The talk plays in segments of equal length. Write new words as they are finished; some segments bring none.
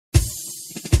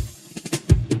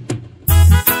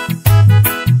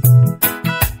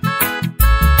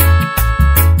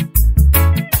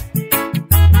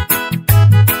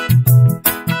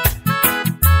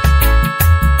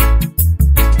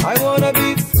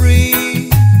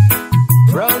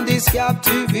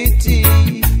captivity.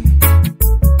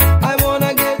 I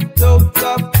wanna get out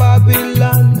of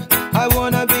Babylon, I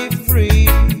wanna be free.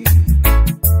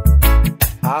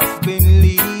 I've been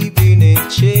living in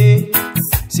chains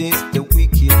since the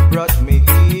wicked brought me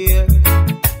here.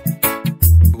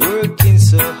 Working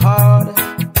so hard,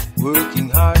 working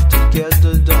hard to get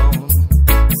the dawn.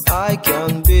 I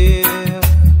can bear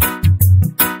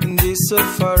this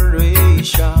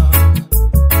separation.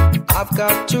 I've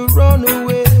got to run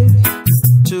away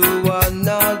to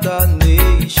another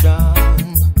nation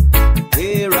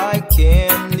where I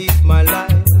can live my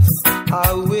life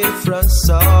away from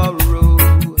sorrow.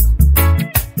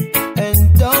 And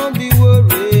don't be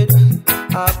worried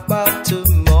about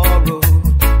tomorrow,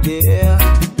 yeah.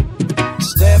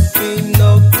 Stepping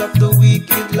out of the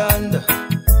wicked land,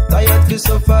 tired to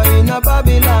suffer in a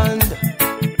Babylon.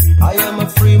 I am a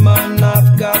free man,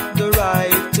 I've got the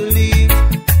right to live.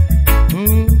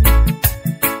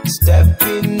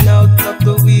 Stepping out of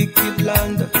the wicked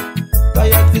land,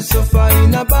 tired to suffer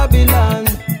in a Babylon.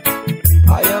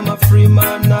 I am a free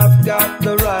man, I've got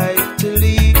the right to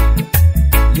live.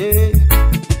 Yeah.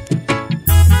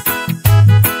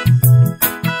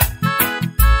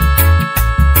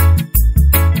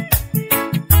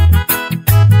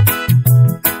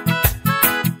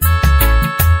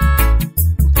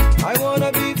 I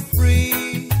wanna be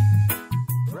free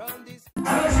from this.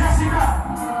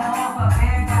 Nova,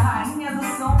 mega, rainha do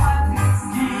som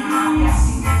Matrix.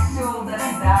 Show da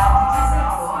cidade.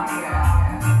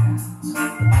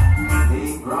 They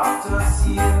brought us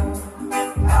here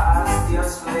as their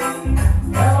slave.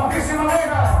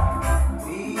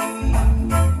 We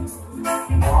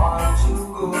want to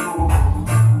go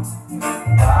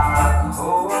back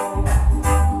home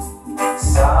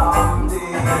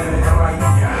someday.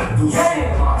 Rainha do som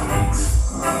Matrix.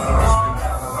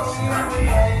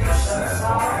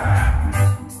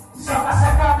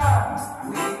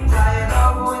 We tired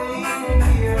of waiting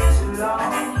here too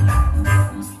long.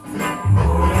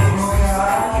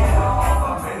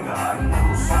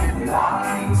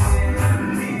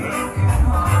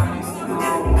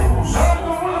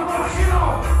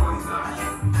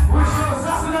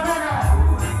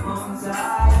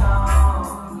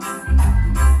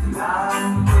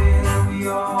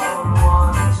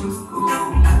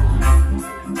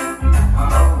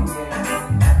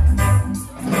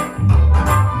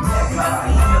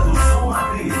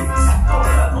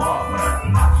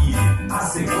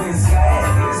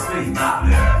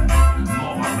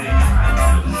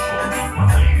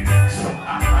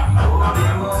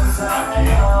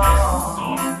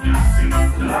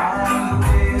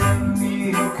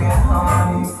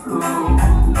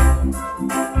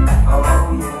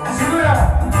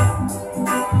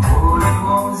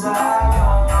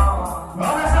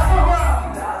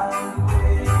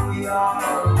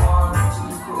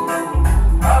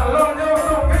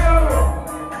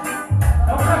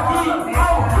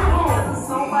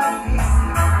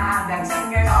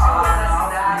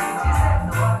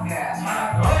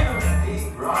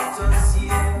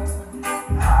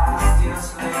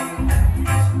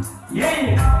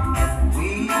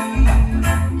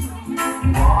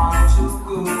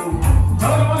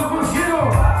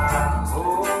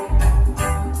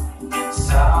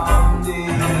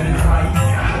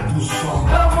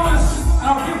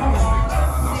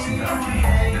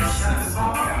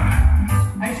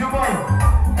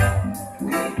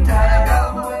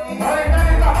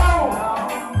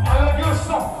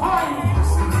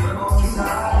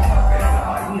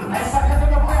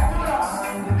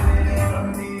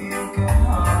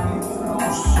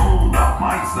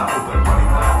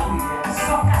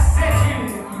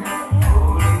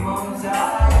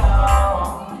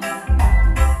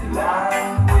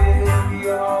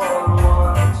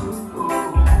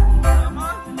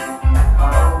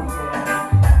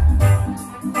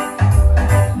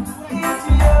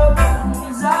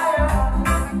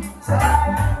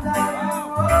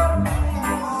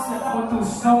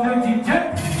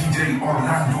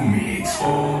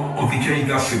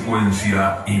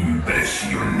 Sequência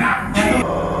impressionante.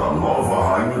 A nova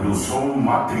rainha do som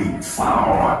Matrix.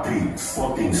 Matrix.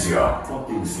 Potência.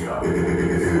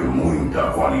 Muita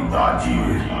qualidade.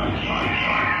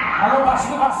 Alô,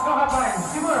 baixinho Vascão, rapaz.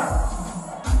 Segura.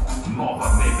 Nova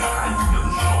mega rainha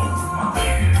do som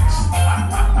Matrix.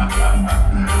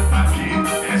 Aqui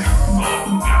é só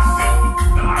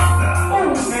cacetada. O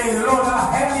melhor da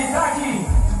realidade.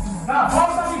 Na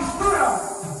volta mistura.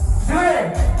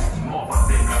 Silêncio. Nova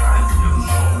mega rainha do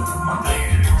som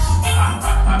Matrix.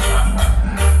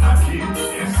 Aqui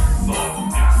é só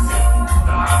cacetada.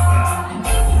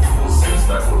 Você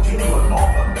está curtindo a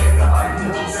nova mega rainha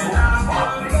do som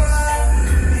Matrix.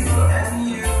 Linda.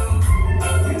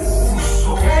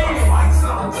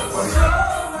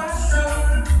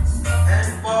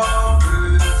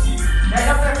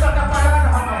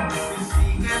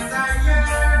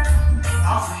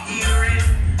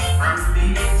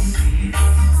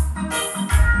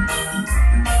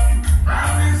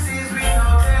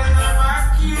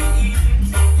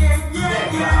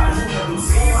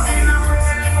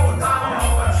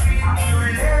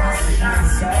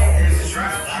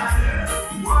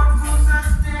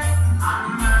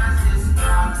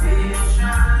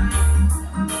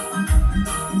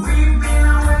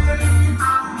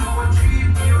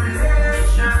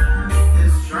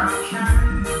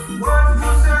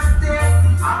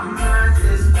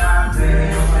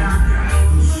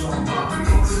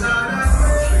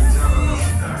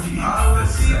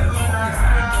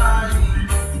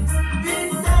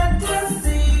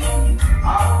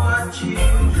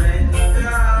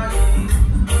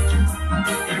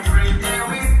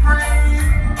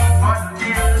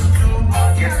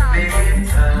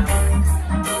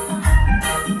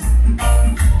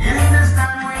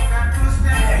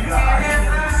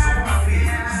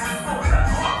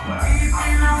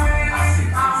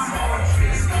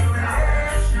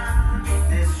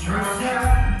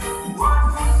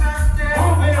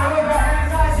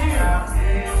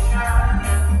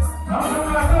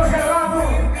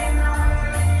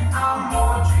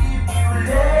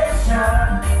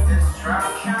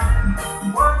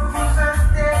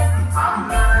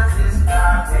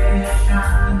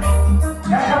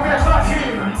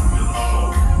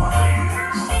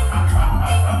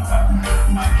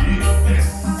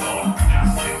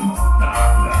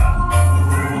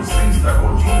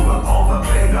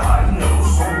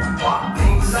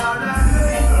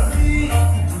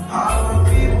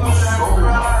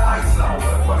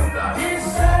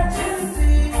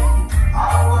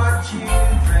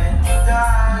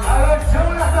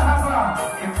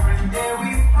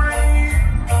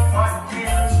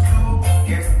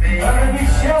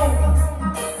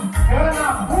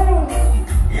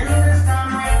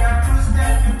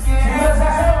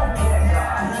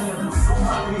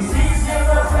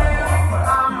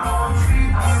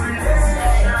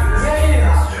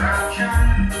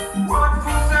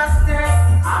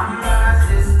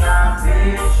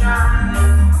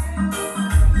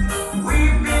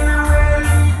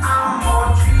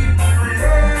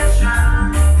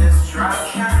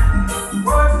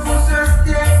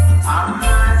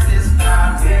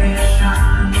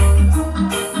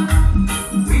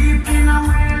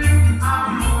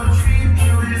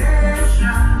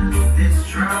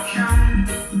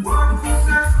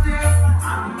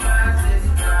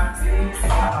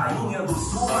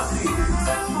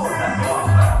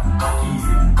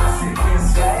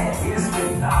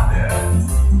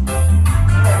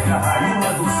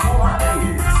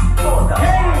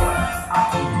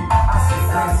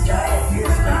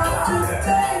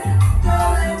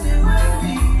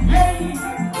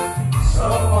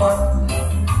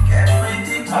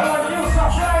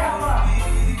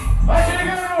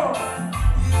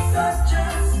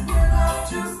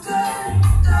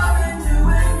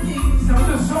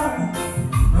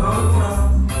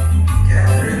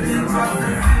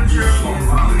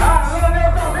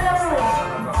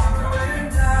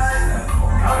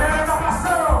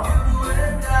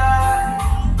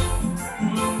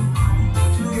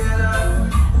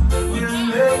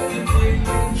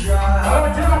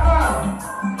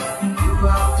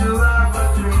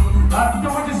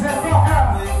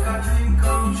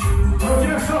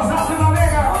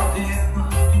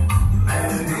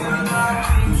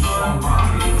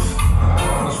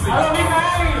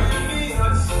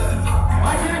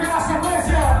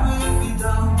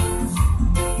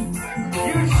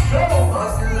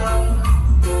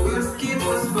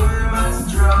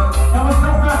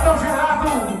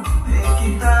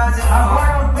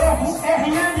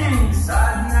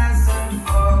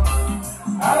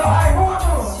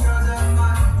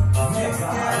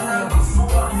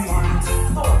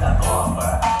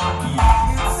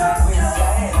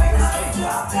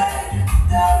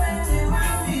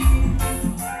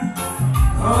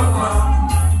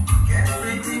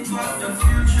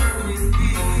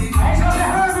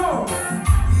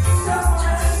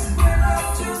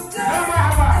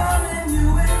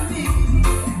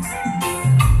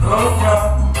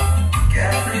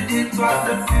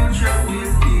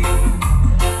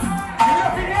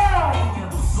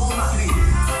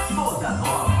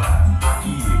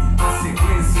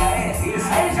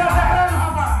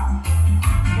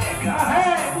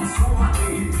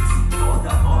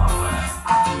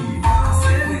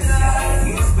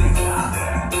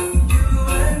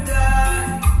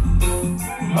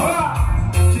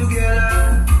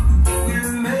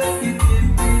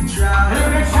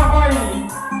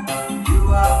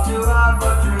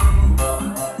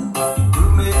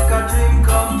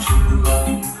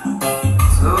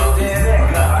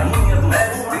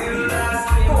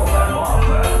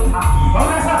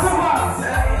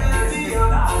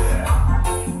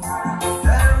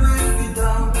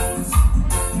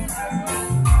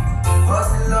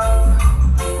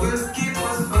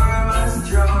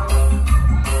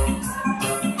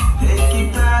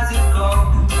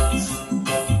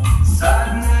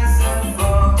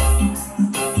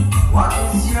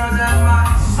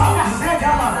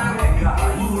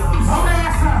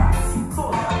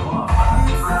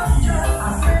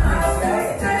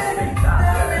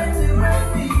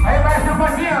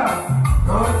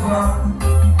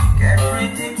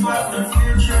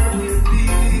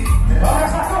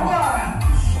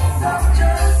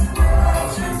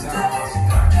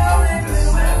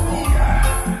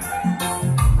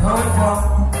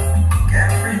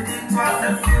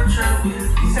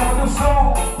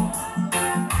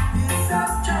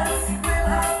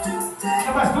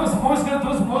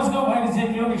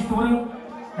 mistura,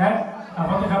 né? A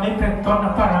volta já vem pretona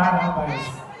parada,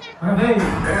 rapaz. Manda ver.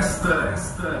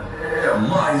 Esta é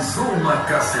mais uma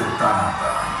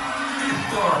cacetada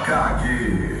que toca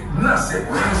aqui, na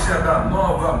sequência da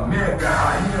nova Mega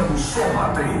Rainha do Som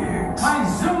Matrix.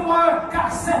 Mais uma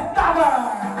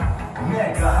cacetada!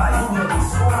 Mega Rainha do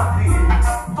Som Matrix,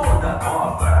 toda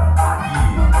nova.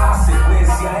 Aqui a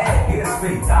sequência é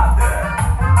respeitada.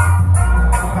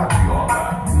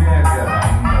 Radiola, Mega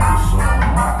Rainha do Som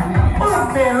Matrix.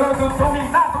 O peludo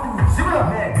dominado, segura!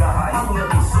 Mega Rainha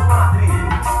do Som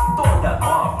Matrix, toda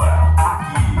nova.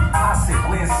 Aqui a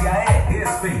sequência é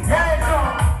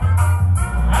respeitada.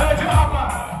 Alô, de Nova!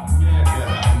 Mega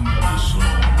Rainha do Som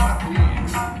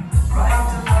Matrix.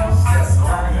 Right about this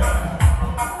time.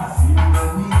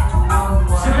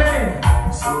 Se vem!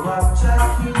 So I'm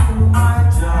checking my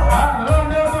job. Alô,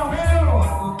 meu domínio!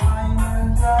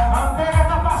 A pega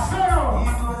tá passando!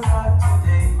 It was hot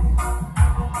today.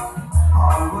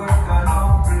 All work and no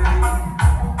play.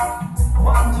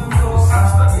 Want to go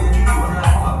somewhere.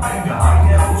 Mega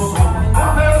Rainha do Som O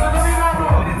peludo dominado!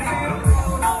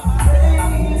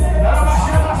 Ela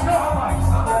baixinha, baixou, rapaz!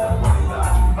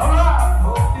 Vamos lá!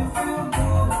 Hope you feel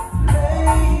good,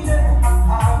 lady.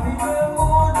 I'm in the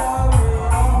mood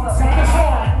already. Será que é só?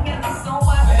 Rainha do som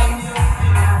Matrix.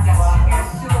 A gatinha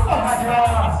show. Ô,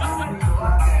 Radiola!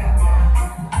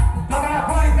 Toca na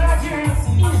qualidade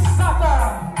exata!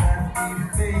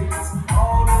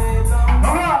 All day long.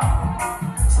 Vamos lá!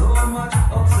 So much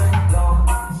ups and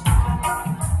downs.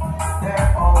 They're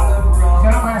all around. Você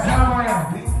não conhece ela, mulher?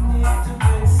 We need to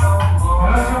get some more.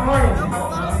 Olha o seu boi!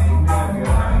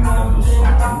 Mega Rainha do Som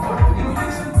Matrix.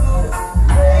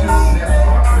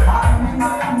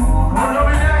 O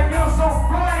nome dele é Nilson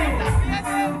Flores!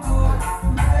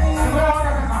 Segura a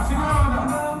onda, Cacau, segura a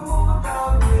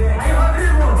onda! Aí,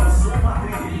 Rodrigo! Som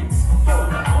Matrix,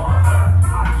 toda nova.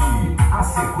 Aqui a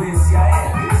sequência é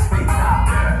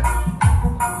respeitada.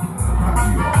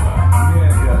 Radiola,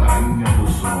 Mega Rainha do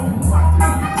Som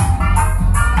Matrix.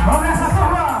 Vamos nessa,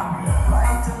 turma!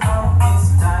 Right about this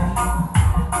time,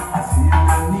 I feel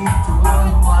the need to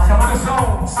unwind. Chama do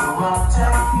som! So I'll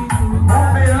check you O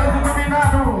peludo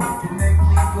dominado! to make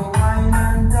me go wine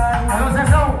and dine. Alô,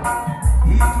 Zezão!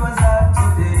 It was hot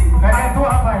today. Pega aí tu,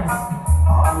 rapaz!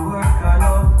 All work and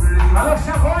no play. Alô,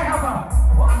 Xangói, rapaz!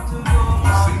 Want to go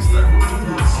Você está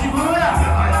curtindo Segura! a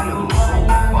Rainha do Som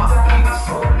Matrix.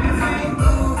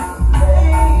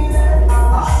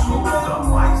 O som da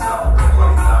mais alta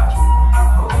qualidade.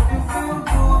 hope you feel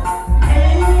good,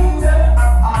 lady.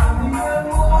 I'm in the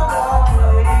mood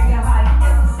already. A Rainha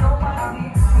do som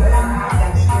Matrix. A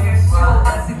gatinha show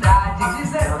da cidade de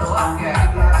Zé Toca.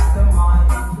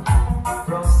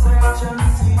 From such a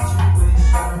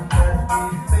situation that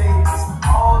we face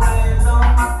all day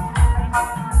long.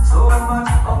 So much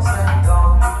ups and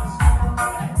downs.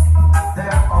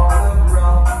 They're all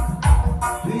around.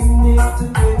 We need to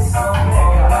get some Mega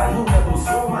more. Rainha do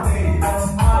Som Matrix,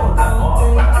 toda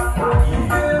nova. Aqui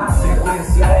a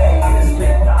sequência é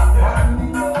respeitada. I'm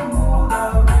in the mood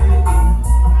already.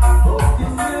 Hope you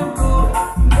feel good,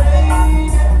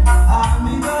 lady. I'm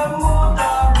in the mood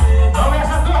already. Vamos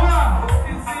nessa, turma! Hope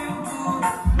you feel good,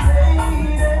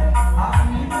 lady. I'm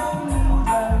in the mood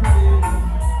already.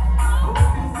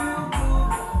 Hope you feel good,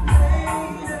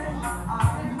 lady.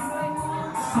 I'm in the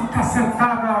mood. Só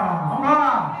cacetada! Vamos lá!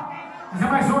 Fazer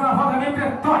mais uma na volta bem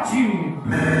pretote!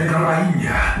 Mega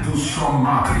Rainha do Som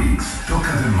Matrix.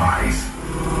 Toca demais.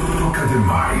 Toca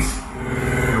demais.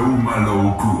 É uma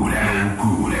loucura.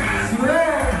 Loucura. Segura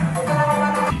aí!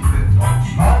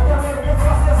 Olha o meu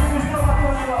processinho de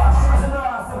gravatura, ó! Chama da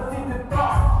Serafim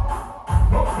Top!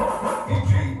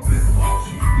 DJ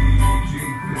Pretote. DJ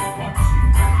Pretote.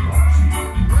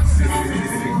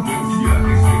 Sequência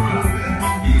respeitada.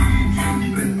 DJ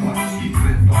Pretote.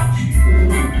 Pretote.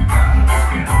 O cara das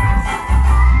pernas.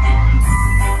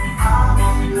 I'm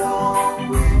in love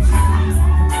with you.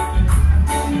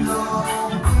 In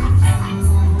love with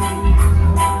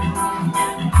you.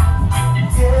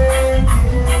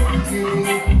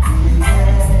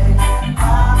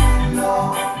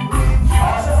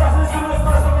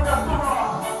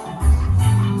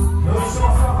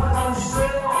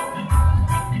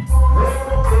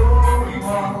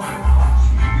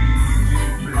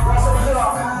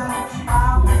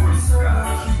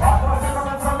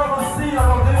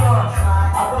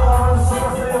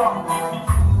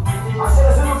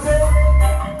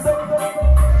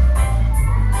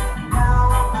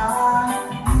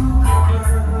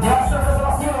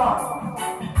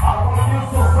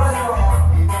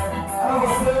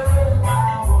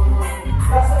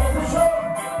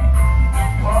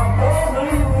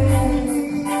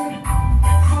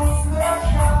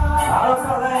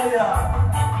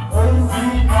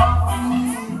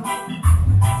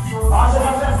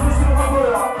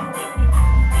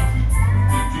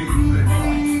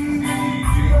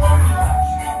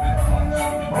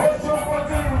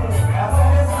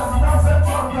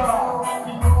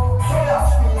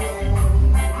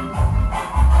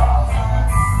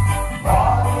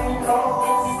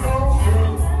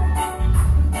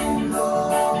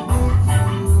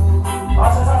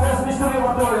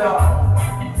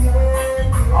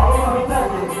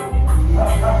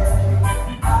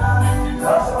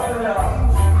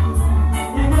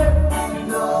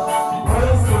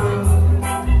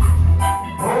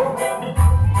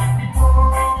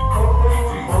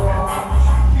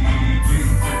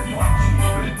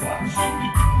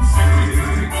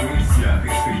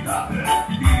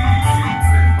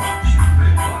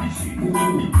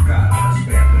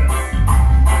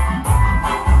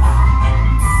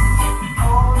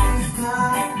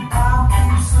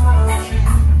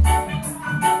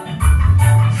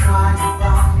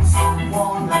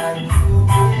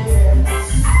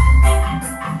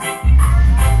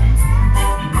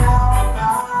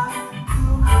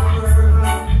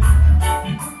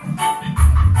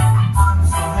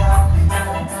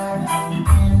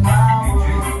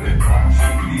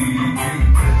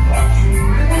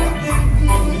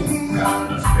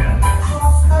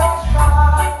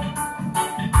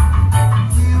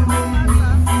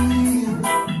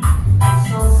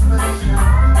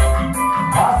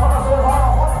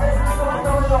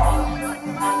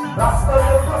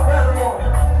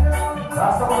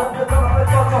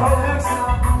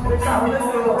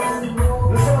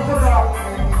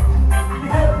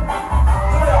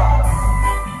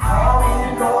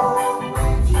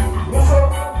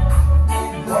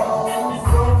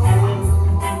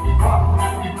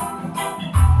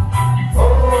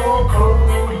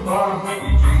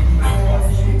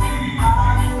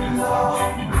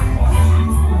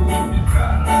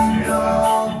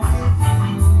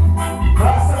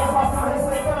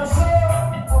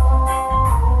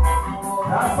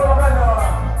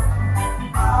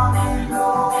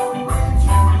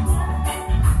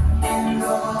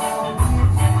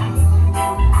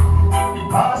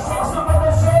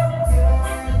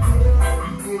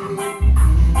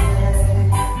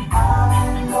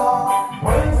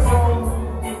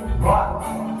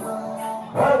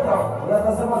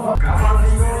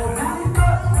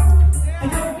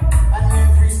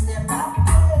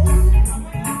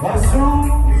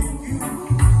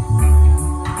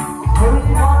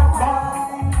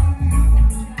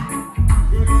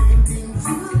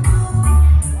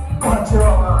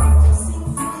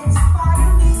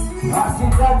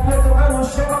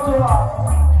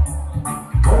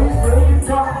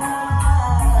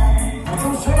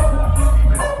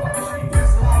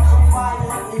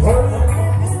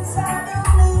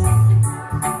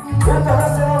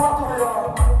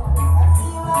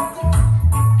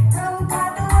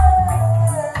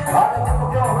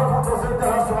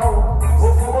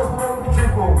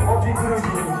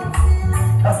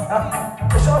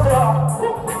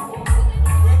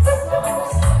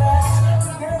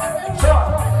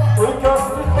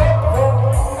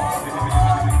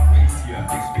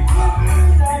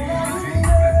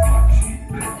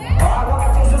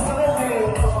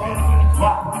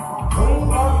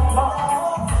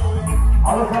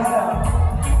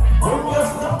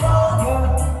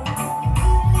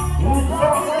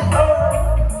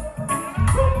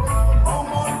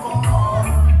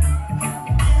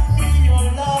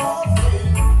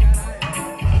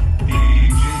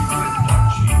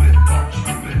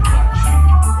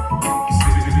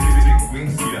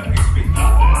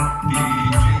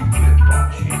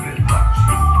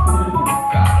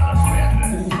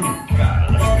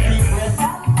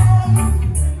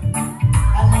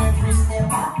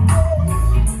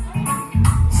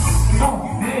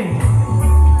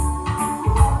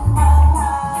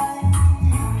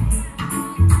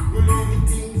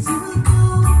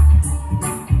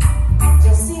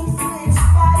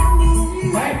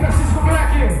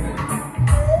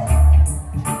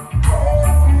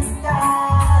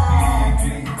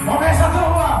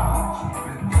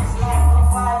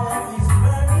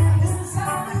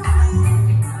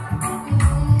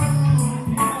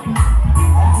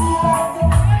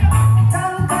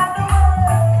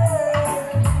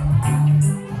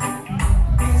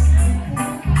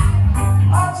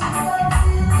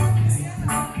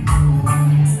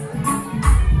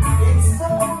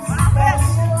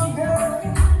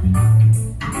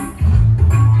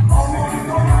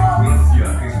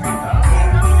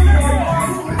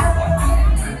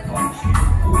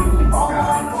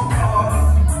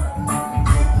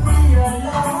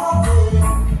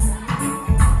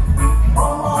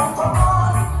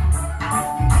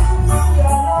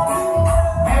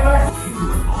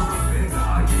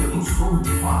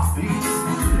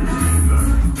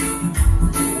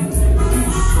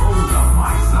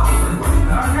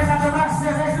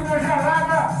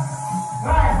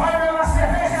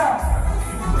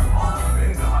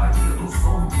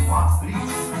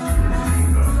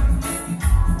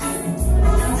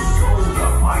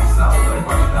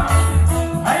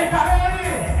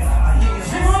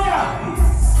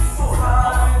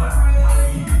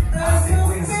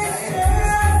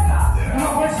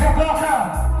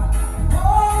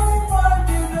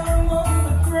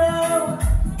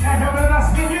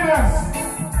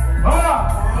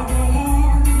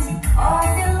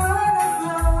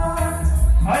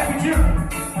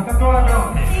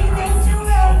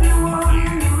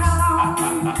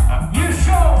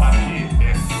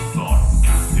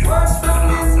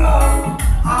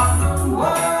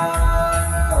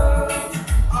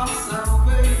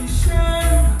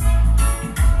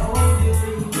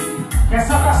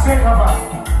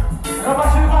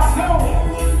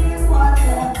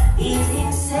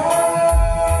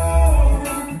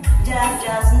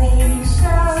 Just needs